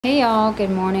Hey y'all,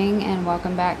 good morning and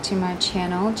welcome back to my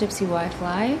channel, Gypsy Wife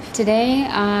Life. Today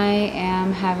I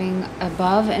am having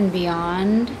above and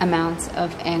beyond amounts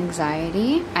of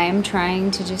anxiety. I am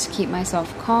trying to just keep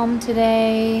myself calm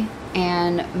today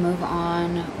and move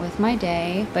on with my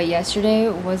day. But yesterday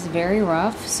was very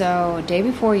rough. So day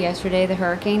before yesterday, the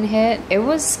hurricane hit. It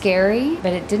was scary,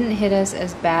 but it didn't hit us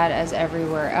as bad as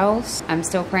everywhere else. I'm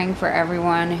still praying for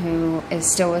everyone who is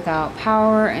still without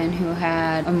power and who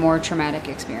had a more traumatic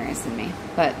experience than me.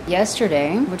 But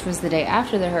yesterday, which was the day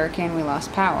after the hurricane, we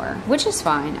lost power, which is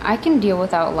fine. I can deal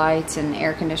without lights and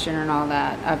air conditioner and all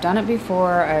that. I've done it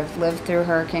before. I've lived through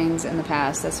hurricanes in the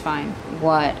past. That's fine.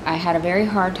 What I had a very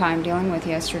hard time dealing with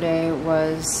yesterday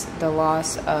was the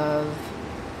loss of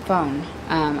phone.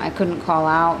 I couldn't call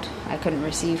out, I couldn't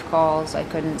receive calls, I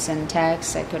couldn't send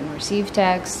texts, I couldn't receive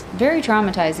texts. Very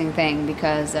traumatizing thing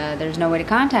because there's no way to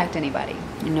contact anybody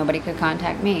and nobody could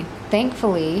contact me.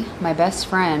 Thankfully, my best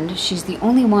friend, she's the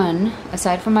only one,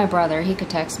 aside from my brother, he could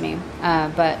text me,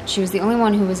 but she was the only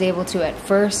one who was able to at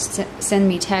first send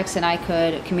me texts and I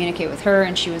could communicate with her,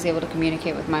 and she was able to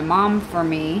communicate with my mom for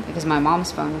me because my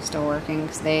mom's phone was still working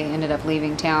because they ended up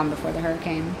leaving town before the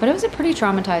hurricane. But it was a pretty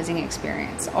traumatizing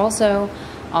experience. Also,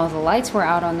 all the lights were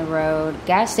out on the road,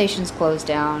 gas stations closed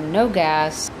down, no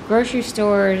gas, grocery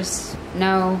stores,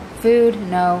 no food,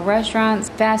 no restaurants,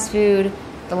 fast food.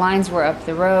 The lines were up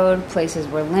the road, places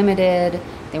were limited,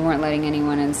 they weren't letting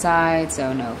anyone inside,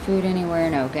 so no food anywhere,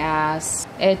 no gas.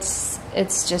 It's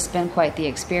just been quite the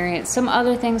experience. Some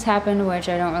other things happened which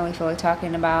I don't really feel like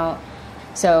talking about.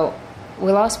 So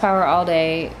we lost power all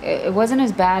day. It wasn't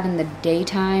as bad in the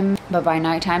daytime, but by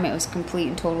nighttime it was complete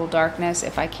and total darkness.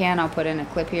 If I can, I'll put in a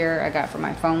clip here I got from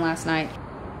my phone last night.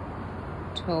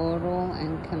 Total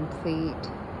and complete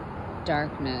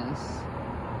darkness.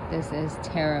 This is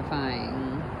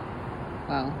terrifying.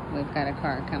 Well, we've got a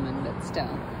car coming, but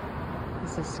still,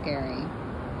 this is scary.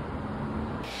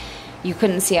 You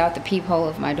couldn't see out the peephole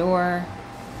of my door.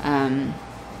 It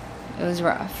was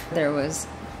rough. There was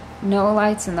no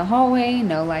lights in the hallway,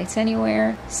 no lights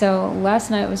anywhere. So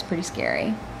last night was pretty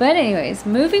scary. But anyways,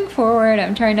 moving forward,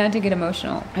 I'm trying not to get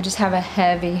emotional. I just have a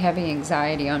heavy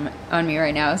anxiety on me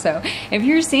right now. So if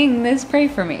you're seeing this, pray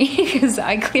for me because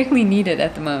I clearly need it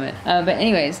at the moment. But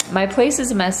anyways, my place is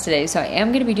a mess today. So I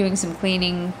am gonna be doing some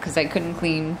cleaning because I couldn't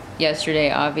clean yesterday,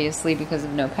 obviously, because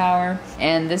of no power.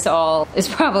 And this all is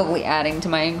probably adding to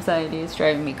my anxiety. It's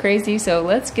driving me crazy. So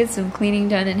let's get some cleaning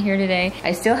done in here today.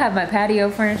 I still have my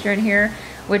patio furniture in here,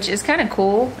 which is kind of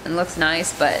cool and looks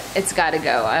nice, but it's got to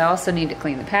go. I also need to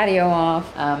clean the patio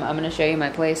off. I'm going to show you my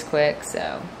place quick,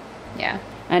 so yeah.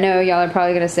 I know y'all are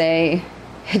probably going to say,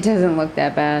 it doesn't look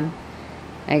that bad.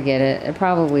 I get it. It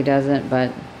probably doesn't,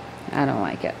 but I don't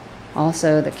like it.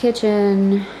 Also, the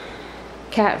kitchen,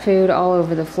 cat food all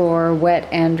over the floor, wet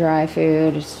and dry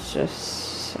food. It's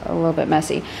just a little bit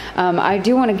messy. I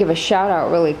do want to give a shout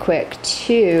out really quick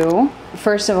to,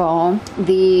 first of all,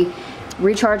 the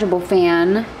rechargeable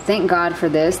fan. Thank God for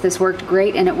this. This worked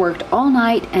great, and it worked all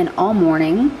night and all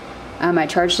morning. I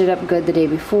charged it up good the day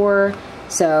before,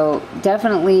 so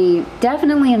definitely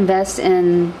invest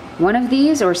in one of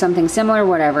these or something similar,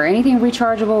 whatever. Anything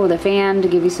rechargeable with a fan to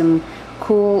give you some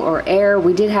cool or air.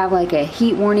 We did have like a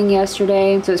heat warning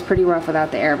yesterday, so it's pretty rough without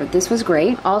the air, but this was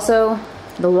great. Also,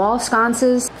 the wall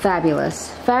sconces, fabulous.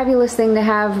 Fabulous thing to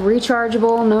have,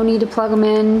 rechargeable, no need to plug them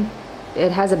in.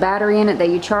 It has a battery in it that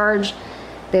you charge.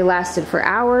 They lasted for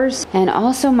hours. And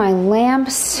also my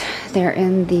lamps, they're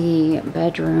in the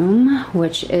bedroom,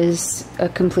 which is a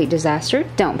complete disaster.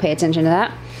 Don't pay attention to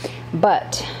that.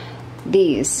 But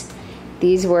these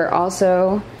were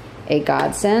also a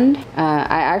godsend.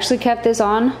 I actually kept this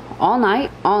on all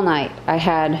night. All night I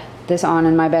had this on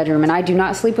in my bedroom, and I do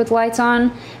not sleep with lights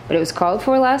on, but it was called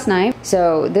for last night.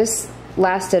 So this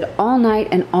lasted all night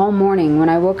and all morning. When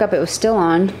I woke up, it was still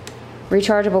on.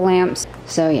 Rechargeable lamps.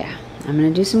 So yeah, I'm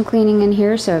gonna do some cleaning in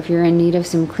here, so if you're in need of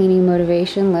some cleaning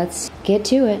motivation, let's get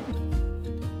to it.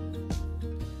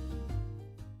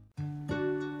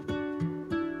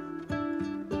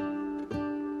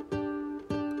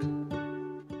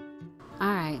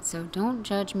 Alright, so don't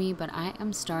judge me, but I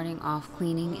am starting off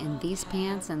cleaning in these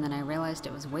pants, and then I realized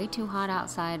it was way too hot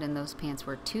outside and those pants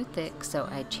were too thick, so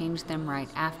I changed them right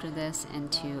after this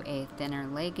into a thinner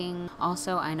legging.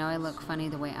 Also, I know I look funny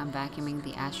the way I'm vacuuming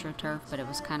the AstroTurf, but it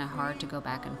was kind of hard to go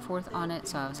back and forth on it,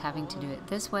 so I was having to do it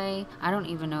this way. I don't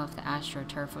even know if the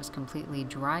AstroTurf was completely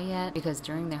dry yet, because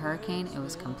during the hurricane it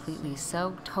was completely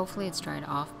soaked. Hopefully it's dried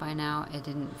off by now. It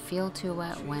didn't feel too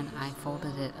wet when I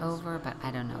folded it over, but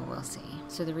I don't know, we'll see.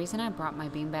 So the reason I brought my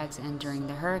beanbags in during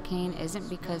the hurricane isn't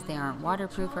because they aren't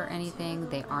waterproof or anything.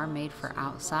 They are made for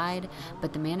outside,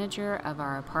 but the manager of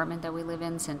our apartment that we live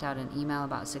in sent out an email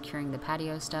about securing the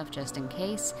patio stuff just in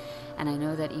case. And I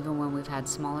know that even when we've had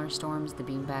smaller storms, the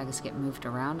beanbags get moved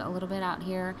around a little bit out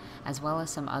here, as well as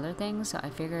some other things. So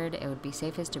I figured it would be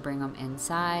safest to bring them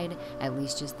inside, at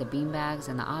least just the beanbags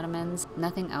and the ottomans.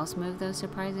 Nothing else moved though,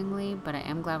 surprisingly, but I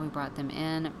am glad we brought them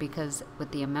in because with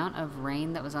the amount of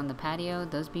rain that was on the patio,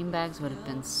 those beanbags would have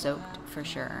been soaked for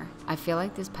sure. I feel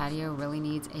like this patio really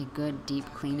needs a good deep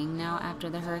cleaning now after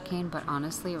the hurricane, but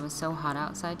honestly it was so hot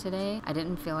outside today, I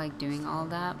didn't feel like doing all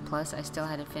that. Plus I still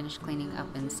had to finish cleaning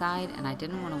up inside and I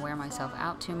didn't want to wear myself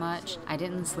out too much. I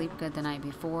didn't sleep good the night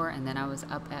before and then I was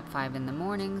up at 5 in the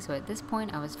morning, so at this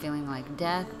point I was feeling like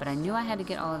death, but I knew I had to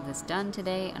get all of this done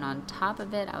today, and on top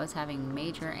of it I was having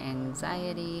major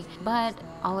anxiety, but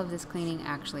all of this cleaning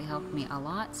actually helped me a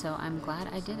lot, so I'm glad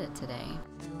I did it today.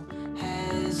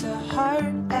 Has a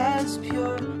heart as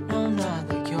pure, no, not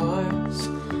like yours.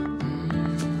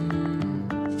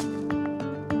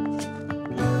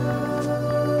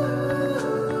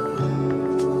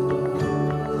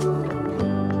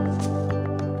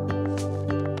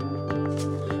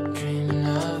 Dreaming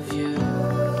of you.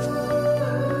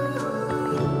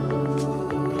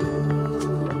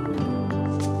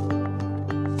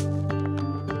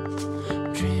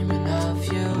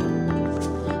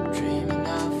 Dreaming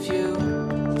of you.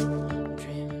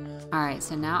 Alright,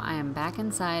 so now I am back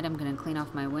inside. I'm going to clean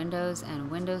off my windows and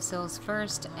windowsills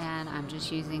first, and I'm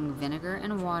just using vinegar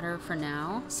and water for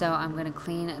now. So I'm going to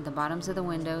clean the bottoms of the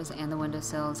windows and the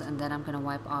windowsills, and then I'm going to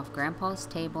wipe off Grandpa's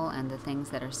table and the things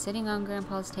that are sitting on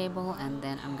Grandpa's table, and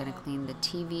then I'm going to clean the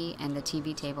TV and the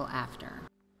TV table after.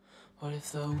 What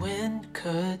if the wind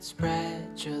could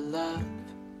spread your love?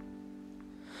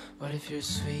 What if your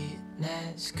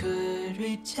sweetness could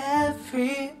reach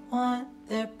everyone?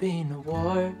 There'd be no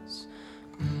wars.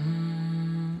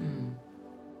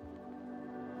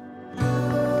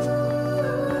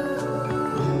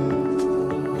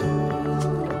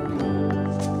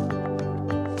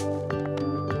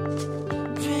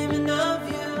 Dreaming of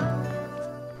you.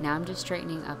 Now I'm just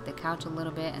straightening up the couch a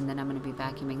little bit, and then I'm going to be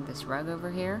vacuuming this rug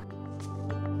over here.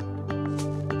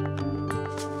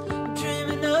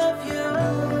 Dreaming of you.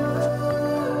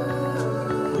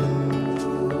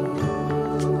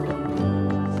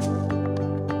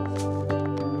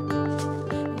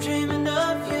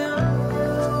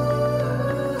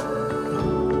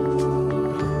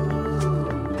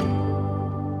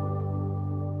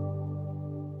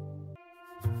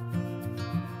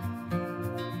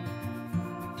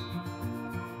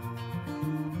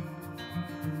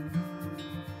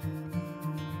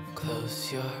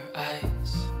 Close your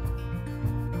eyes.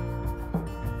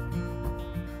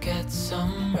 Get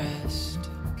some rest.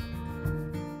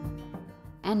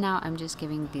 And now I'm just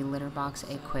giving the litter box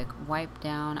a quick wipe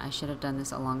down. I should have done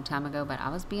this a long time ago, but I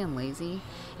was being lazy.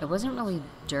 It wasn't really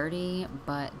dirty,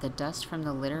 but the dust from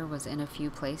the litter was in a few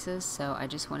places, so I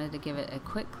just wanted to give it a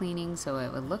quick cleaning so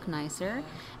it would look nicer.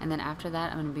 And then after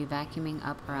that, I'm going to be vacuuming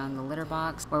up around the litter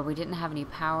box. Where we didn't have any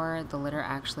power, the litter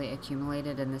actually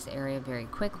accumulated in this area very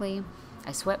quickly.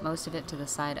 I swept most of it to the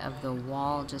side of the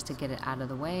wall just to get it out of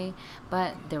the way,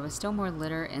 but there was still more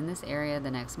litter in this area the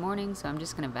next morning, so I'm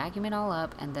just going to vacuum it all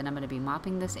up, and then I'm going to be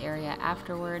mopping this area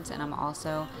afterwards, and I'm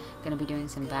also going to be doing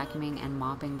some vacuuming and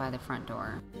mopping by the front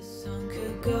door. This song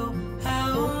could go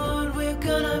out, we're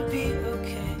gonna be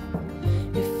okay.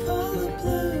 If all the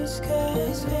blue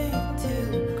skies fade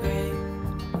to gray,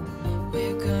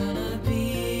 we're gonna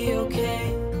be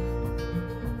okay.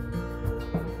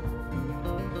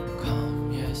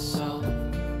 Soul,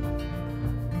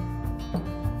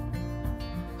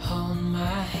 hold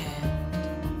my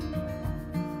hand,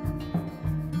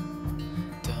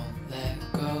 don't let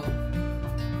go.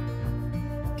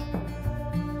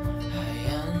 I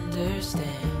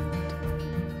understand.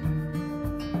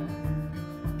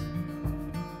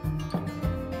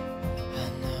 I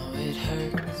know it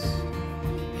hurts,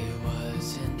 it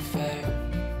wasn't fair.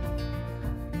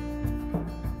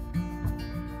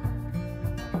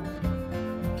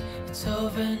 It's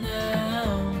over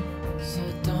now, so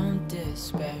don't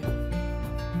despair.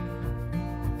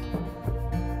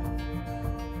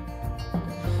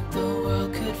 The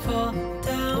world could fall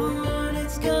down,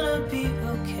 it's gonna be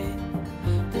okay.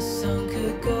 The sun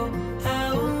could go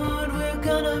out, we're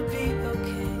gonna be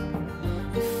okay.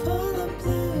 If all the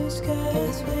blue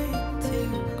skies fade to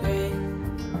gray,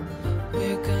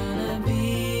 we're gonna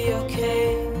be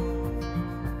okay.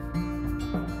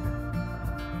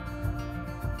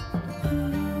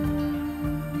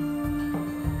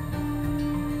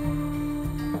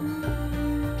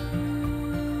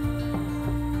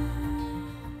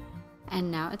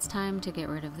 time to get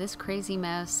rid of this crazy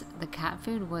mess. The cat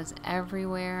food was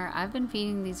everywhere. I've been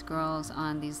feeding these girls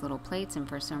on these little plates, and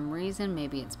for some reason,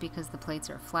 maybe it's because the plates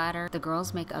are flatter, the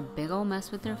girls make a big old mess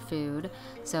with their food.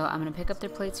 So I'm gonna pick up their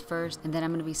plates first, and then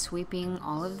I'm gonna be sweeping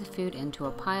all of the food into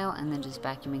a pile and then just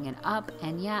vacuuming it up.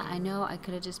 And yeah, I know I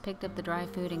could have just picked up the dry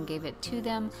food and gave it to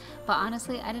them, but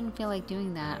honestly, I didn't feel like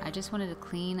doing that. I just wanted to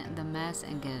clean the mess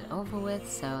and get it over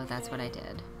with, so that's what I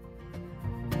did.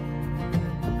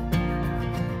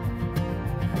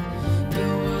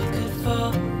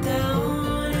 Fall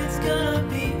down, it's gonna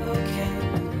be okay.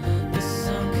 The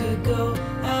sun could go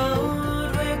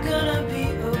out, we're gonna be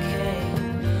okay.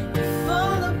 If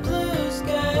all the blue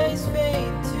skies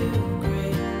fade to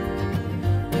gray,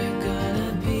 we're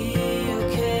gonna be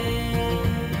okay.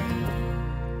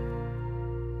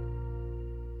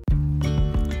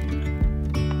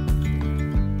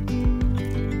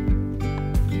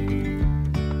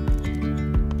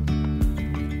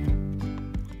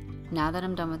 Now that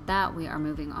I'm done with that, we are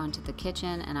moving on to the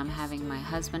kitchen, and I'm having my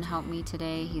husband help me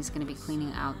today. He's going to be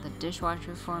cleaning out the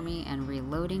dishwasher for me and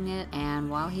reloading it, and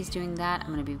while he's doing that, I'm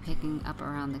going to be picking up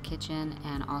around the kitchen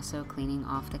and also cleaning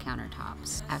off the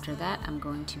countertops. After that, I'm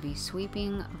going to be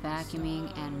sweeping,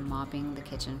 vacuuming, and mopping the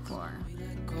kitchen floor.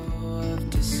 Let go of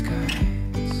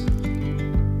disguise.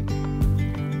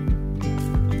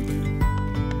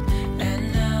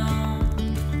 And now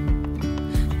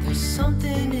there's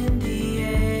something in the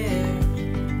air,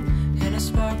 and a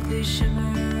sparkly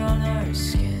shimmer on our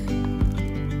skin,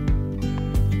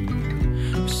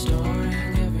 restoring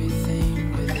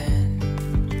everything within.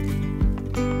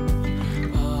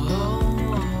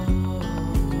 Oh,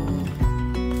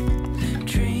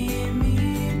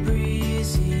 dreamy,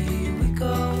 breezy, we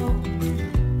go.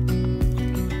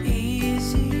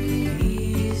 Easy,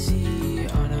 easy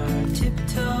on our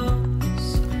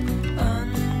tiptoes,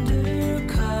 undercover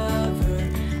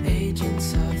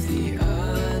agents of the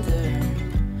other,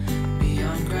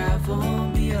 beyond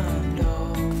gravel, beyond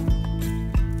all.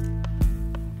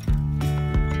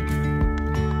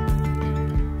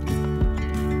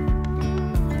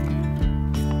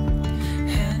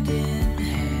 Hand in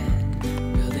hand,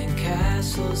 building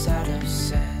castles out of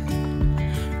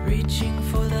sand, reaching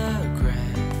for the grand.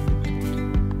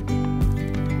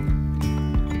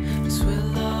 As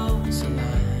willows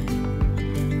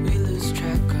align, we lose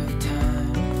track of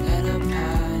time. Head up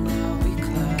high, now we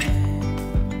climb.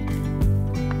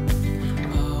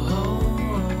 Oh,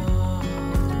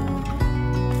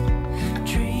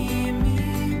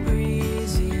 dreamy,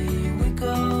 breezy, we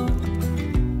go.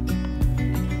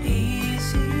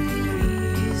 Easy,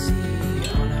 easy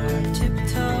on our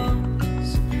tiptoes,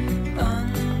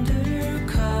 undercover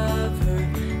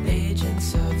agents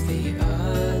of the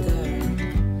other,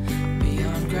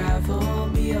 beyond gravel,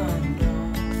 beyond all.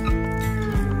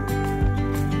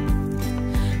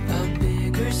 A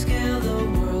bigger scale the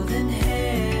world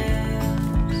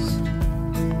inhales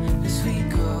as we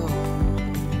go.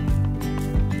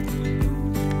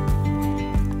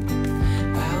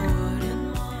 I wouldn't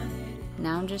want it.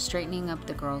 Now I'm just straightening up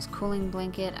the girls' cooling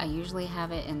blanket. I usually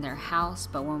have it in their house,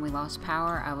 but when we lost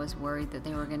power, I was worried that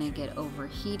they were gonna get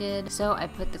overheated. So I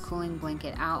put the cooling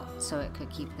blanket out so it could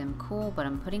keep them cool, but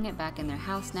I'm putting it back in their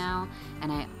house now.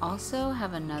 And I also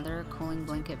have another cooling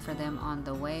blanket for them on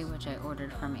the way, which I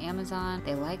ordered from Amazon.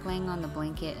 They like laying on the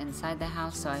blanket inside the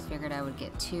house, so I figured I would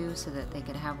get two so that they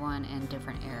could have one in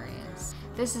different areas.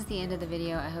 This is the end of the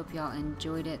video. I hope y'all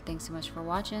enjoyed it. Thanks so much for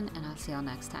watching, and I'll see y'all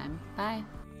next time. Bye.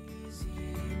 Easy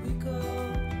we go.